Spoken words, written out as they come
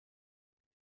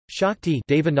Shakti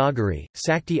Devanagari,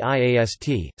 Sakti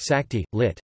Iast, Sakti,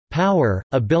 lit. Power,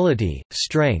 ability,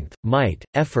 strength, might,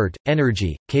 effort,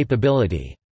 energy,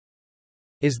 capability,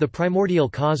 is the primordial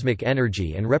cosmic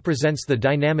energy and represents the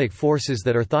dynamic forces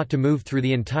that are thought to move through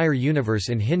the entire universe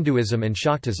in Hinduism and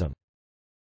Shaktism.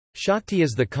 Shakti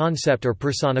is the concept or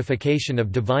personification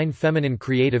of divine feminine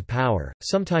creative power,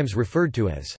 sometimes referred to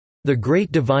as the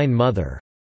Great Divine Mother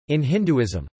in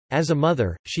Hinduism. As a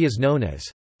mother, she is known as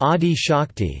Adi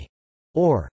Shakti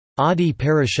or Adi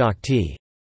Parashakti.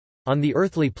 On the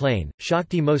earthly plane,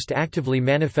 Shakti most actively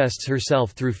manifests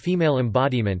herself through female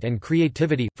embodiment and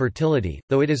creativity, fertility,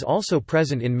 though it is also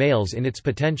present in males in its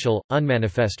potential,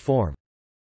 unmanifest form.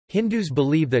 Hindus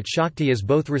believe that Shakti is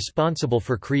both responsible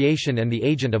for creation and the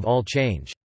agent of all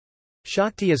change.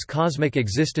 Shakti is cosmic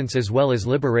existence as well as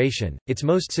liberation, its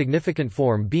most significant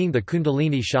form being the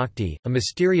Kundalini Shakti, a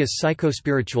mysterious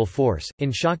psychospiritual force.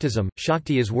 In Shaktism,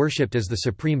 Shakti is worshipped as the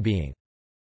supreme being.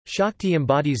 Shakti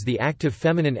embodies the active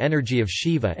feminine energy of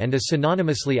Shiva and is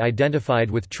synonymously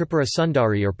identified with Tripura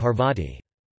Sundari or Parvati.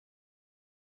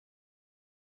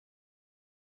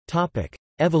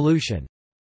 Evolution.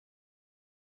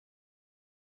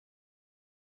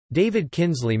 David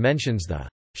Kinsley mentions the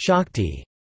Shakti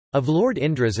of Lord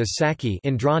Indra's as Sakhi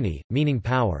Indrani, meaning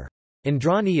power.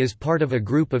 Indrani is part of a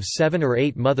group of 7 or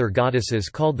 8 mother goddesses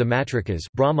called the Matrikas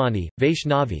Brahmani,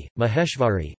 Vaishnavi,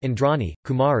 Maheshvari, Indrani,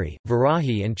 Kumari,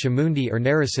 Varahi and Chamundi or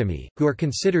Narasimhi, who are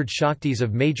considered Shaktis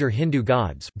of major Hindu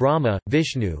gods Brahma,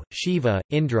 Vishnu, Shiva,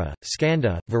 Indra,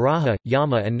 Skanda, Varaha,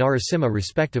 Yama and Narasimha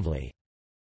respectively.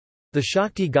 The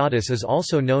Shakti goddess is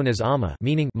also known as Amma,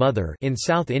 meaning mother, in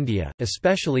South India,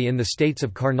 especially in the states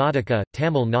of Karnataka,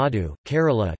 Tamil Nadu,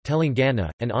 Kerala,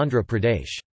 Telangana, and Andhra Pradesh.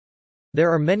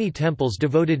 There are many temples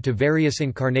devoted to various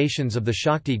incarnations of the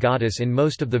Shakti goddess in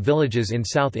most of the villages in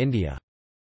South India.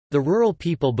 The rural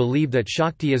people believe that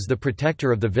Shakti is the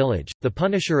protector of the village, the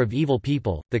punisher of evil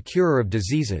people, the curer of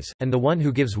diseases, and the one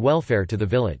who gives welfare to the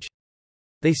village.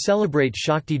 They celebrate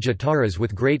Shakti Jataras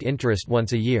with great interest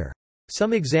once a year.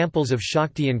 Some examples of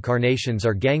Shakti incarnations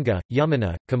are Ganga,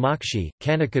 Yamuna, Kamakshi,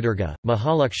 Kanakadurga,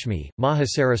 Mahalakshmi,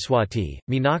 Mahasaraswati,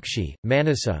 Meenakshi,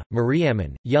 Manasa,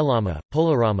 Mariamman, Yelama,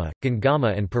 Polarama,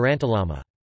 Gangama and Parantalama.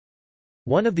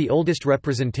 One of the oldest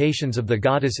representations of the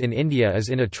goddess in India is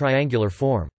in a triangular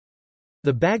form.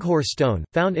 The Baghor stone,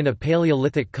 found in a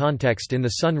Paleolithic context in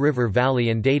the Sun River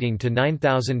Valley and dating to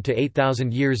 9000 to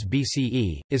 8000 years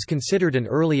BCE, is considered an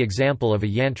early example of a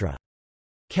yantra.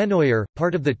 Kenoyer,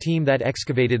 part of the team that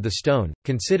excavated the stone,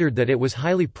 considered that it was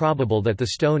highly probable that the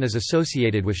stone is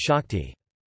associated with Shakti.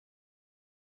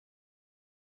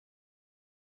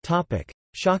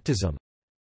 Shaktism.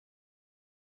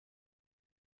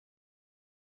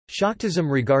 Shaktism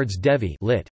regards Devi,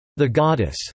 lit. The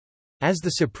goddess, as the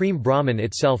supreme Brahman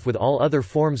itself, with all other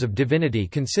forms of divinity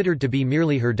considered to be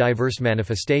merely her diverse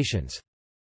manifestations.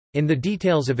 In the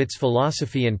details of its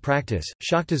philosophy and practice,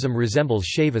 Shaktism resembles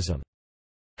Shaivism.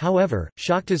 However,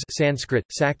 Shaktas Sanskrit,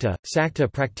 Sakta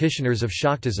practitioners of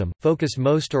Shaktism, focus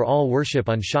most or all worship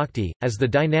on Shakti, as the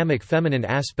dynamic feminine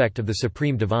aspect of the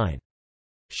supreme divine.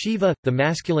 Shiva, the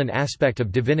masculine aspect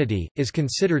of divinity, is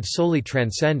considered solely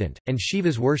transcendent, and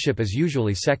Shiva's worship is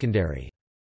usually secondary.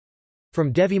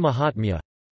 From Devi Mahatmya: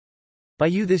 By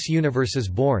you this universe is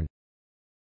born.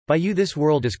 By you this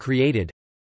world is created.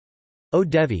 O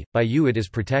Devi, by you it is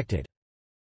protected.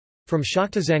 From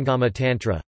Shaktizangama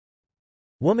Tantra: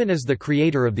 Woman is the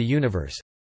creator of the universe.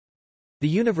 The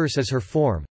universe is her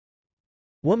form.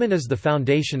 Woman is the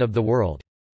foundation of the world.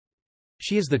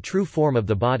 She is the true form of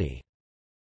the body.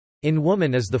 In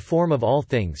woman is the form of all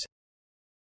things,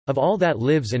 of all that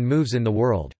lives and moves in the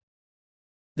world.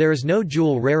 There is no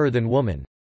jewel rarer than woman,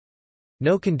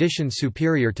 no condition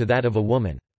superior to that of a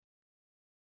woman.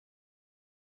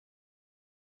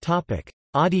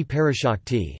 Adi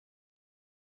Parashakti.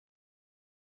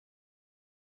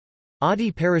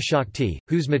 Adi Parashakti,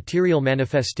 whose material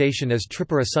manifestation is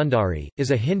Tripura Sundari,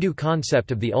 is a Hindu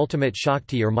concept of the ultimate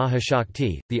Shakti or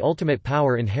Mahashakti, the ultimate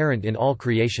power inherent in all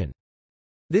creation.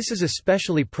 This is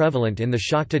especially prevalent in the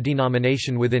Shakta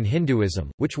denomination within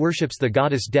Hinduism, which worships the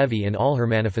goddess Devi in all her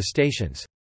manifestations.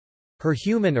 Her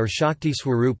human or Shakti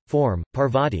Swarup form,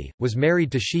 Parvati, was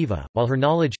married to Shiva, while her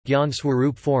knowledge, Gyan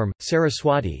Swarup form,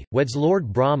 Saraswati, weds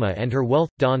Lord Brahma, and her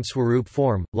wealth, Dhan Swarup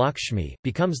form, Lakshmi,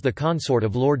 becomes the consort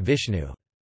of Lord Vishnu.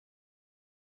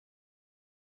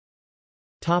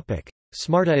 Smarta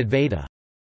Advaita.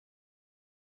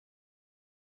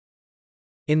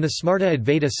 In the Smarta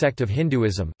Advaita sect of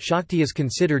Hinduism, Shakti is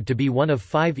considered to be one of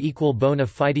 5 equal bona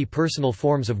fide personal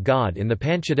forms of God in the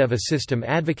Panchadeva system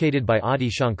advocated by Adi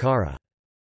Shankara.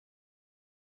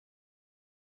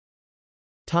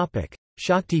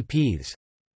 Shakti Peeths.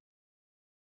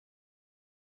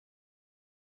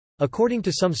 According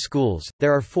to some schools,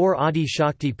 there are 4 Adi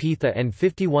Shakti Pitha and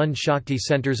 51 Shakti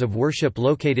centers of worship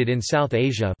located in South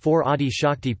Asia. 4 Adi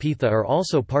Shakti Pitha are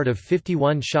also part of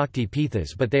 51 Shakti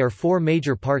Pithas, but they are 4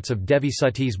 major parts of Devi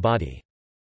Sati's body.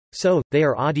 So, they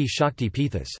are Adi Shakti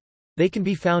Pithas. They can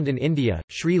be found in India,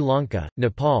 Sri Lanka,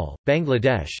 Nepal,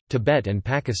 Bangladesh, Tibet and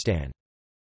Pakistan.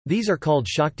 These are called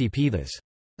Shakti Pithas.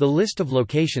 The list of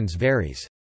locations varies.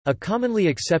 A commonly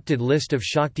accepted list of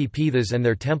Shakti Pithas and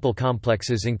their temple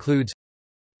complexes includes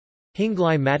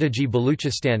Hinglai Mataji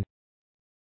Baluchistan,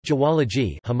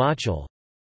 Jawalaji Himachal,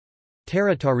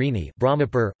 Tara Tarini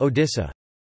Brahmapur, Odisha,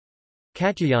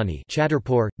 Katyayani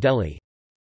Chhatarpur, Delhi,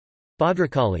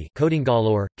 Bhadrakali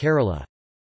Kodingalore, Kerala,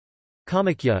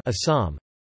 Kamakya Assam,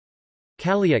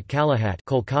 Kali at Kalighat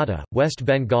Kolkata, West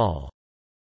Bengal,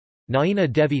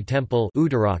 Naina Devi Temple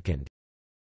Uttarakhand,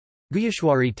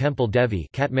 Guyashwari Temple Devi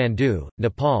Kathmandu,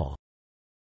 Nepal,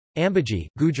 Ambaji,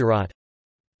 Gujarat,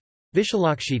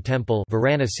 Vishalakshi Temple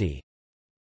Varanasi,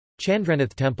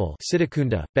 Chandranath Temple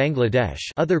Sitakunda, Bangladesh.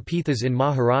 Other Pithas in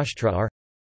Maharashtra are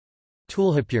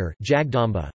Tulhapur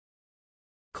Jagdamba,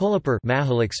 Kolhapur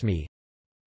Mahalakshmi,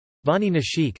 Vani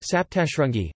Nashik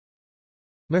Saptashrungi,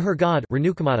 Mahargad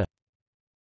Renukamata.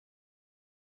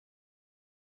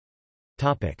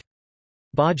 Topic: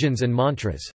 Bhajans and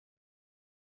mantras.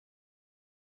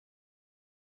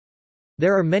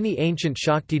 There are many ancient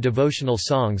Shakti devotional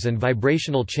songs and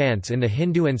vibrational chants in the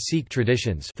Hindu and Sikh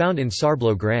traditions found in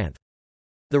Sarblo Granth.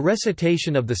 The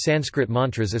recitation of the Sanskrit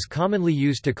mantras is commonly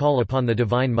used to call upon the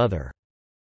Divine Mother.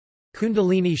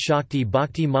 Kundalini Shakti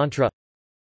Bhakti Mantra,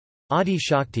 Adi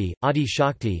Shakti, Adi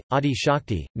Shakti, Adi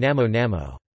Shakti, Namo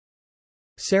Namo.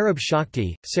 Sarab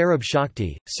Shakti, Sarab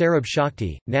Shakti, Sarab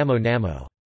Shakti, Namo Namo.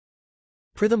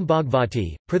 Pritham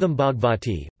Bhagavati, Pritham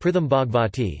Bhagavati, Pritham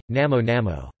Bhagavati, Namo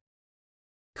Namo.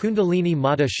 Kundalini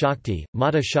Mata Shakti,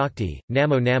 Mata Shakti,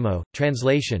 Namo Namo.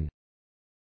 Translation: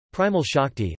 Primal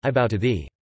Shakti, I bow to thee.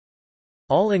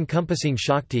 All-encompassing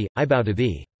Shakti, I bow to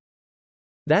thee.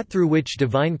 That through which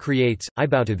divine creates, I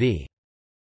bow to thee.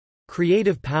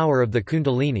 Creative power of the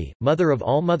Kundalini, mother of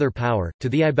all mother power, to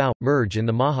thee I bow. Merge in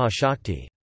the Maha Shakti.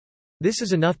 This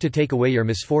is enough to take away your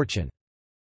misfortune.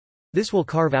 This will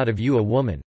carve out of you a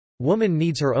woman. Woman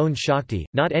needs her own Shakti,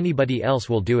 not anybody else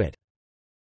will do it.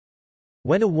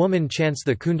 When a woman chants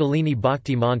the Kundalini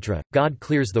Bhakti mantra, God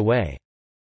clears the way.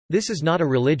 This is not a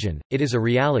religion, it is a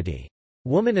reality.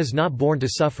 Woman is not born to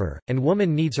suffer, and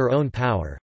woman needs her own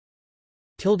power.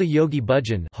 Yogi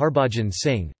Bhajan Harbhajan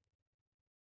Singh.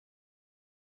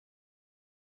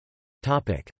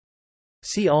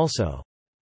 See also: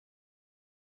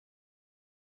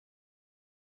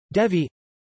 Devi,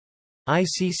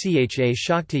 Iccha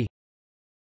Shakti,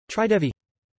 Tridevi.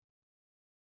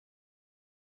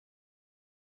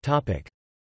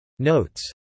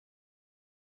 Notes.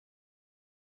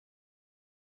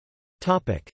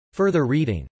 Further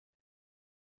reading.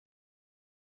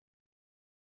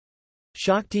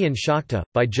 Shakti and Shakta,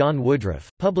 by John Woodruff,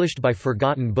 published by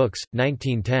Forgotten Books,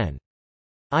 1910.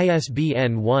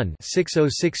 ISBN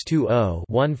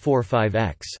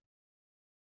 1-60620-145-X.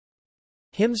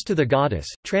 Hymns to the Goddess,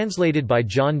 translated by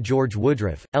John George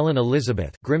Woodruff, Ellen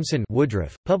Elizabeth Grimson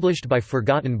Woodruff, published by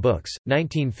Forgotten Books,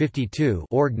 1952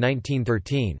 Org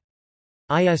 1913.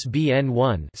 ISBN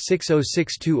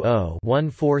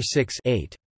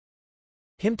 1-60620-146-8.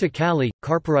 Hymn to Kali,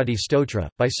 Karparati Stotra,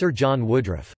 by Sir John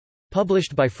Woodruff.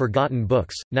 Published by Forgotten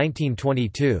Books,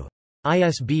 1922.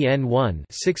 ISBN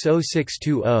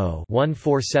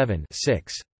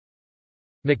 1-60620-147-6.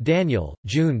 McDaniel,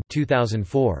 June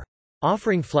 2004.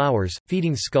 Offering Flowers,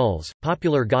 Feeding Skulls,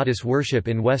 Popular Goddess Worship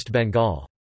in West Bengal.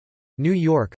 New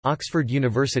York, Oxford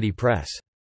University Press.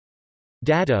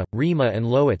 Datta, Rima and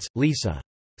Lowitz, Lisa.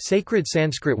 Sacred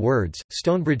Sanskrit Words,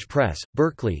 Stonebridge Press,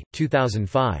 Berkeley,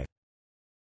 2005.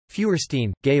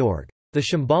 Feuerstein, Georg. The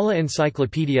Shambhala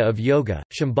Encyclopedia of Yoga,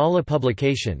 Shambhala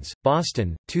Publications,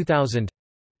 Boston, 2000.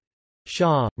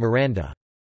 Shaw, Miranda.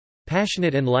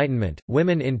 Passionate Enlightenment,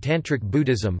 Women in Tantric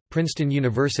Buddhism, Princeton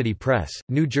University Press,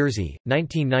 New Jersey,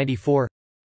 1994.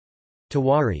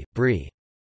 Tiwari, Bri.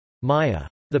 Maya.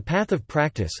 The Path of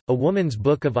Practice, A Woman's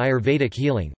Book of Ayurvedic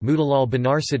Healing, Motilal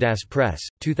Banarsidass Press,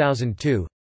 2002.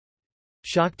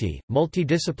 Shakti,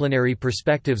 Multidisciplinary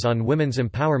Perspectives on Women's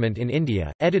Empowerment in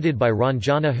India, edited by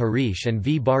Ranjana Harish and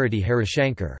V. Bharati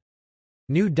Harishankar.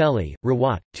 New Delhi,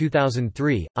 Rawat,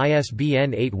 2003,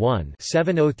 ISBN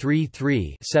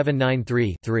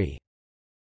 81-7033-793-3.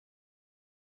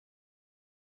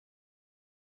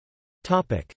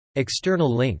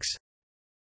 External links.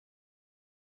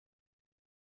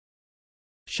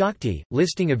 Shakti,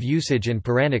 listing of usage in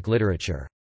Puranic literature.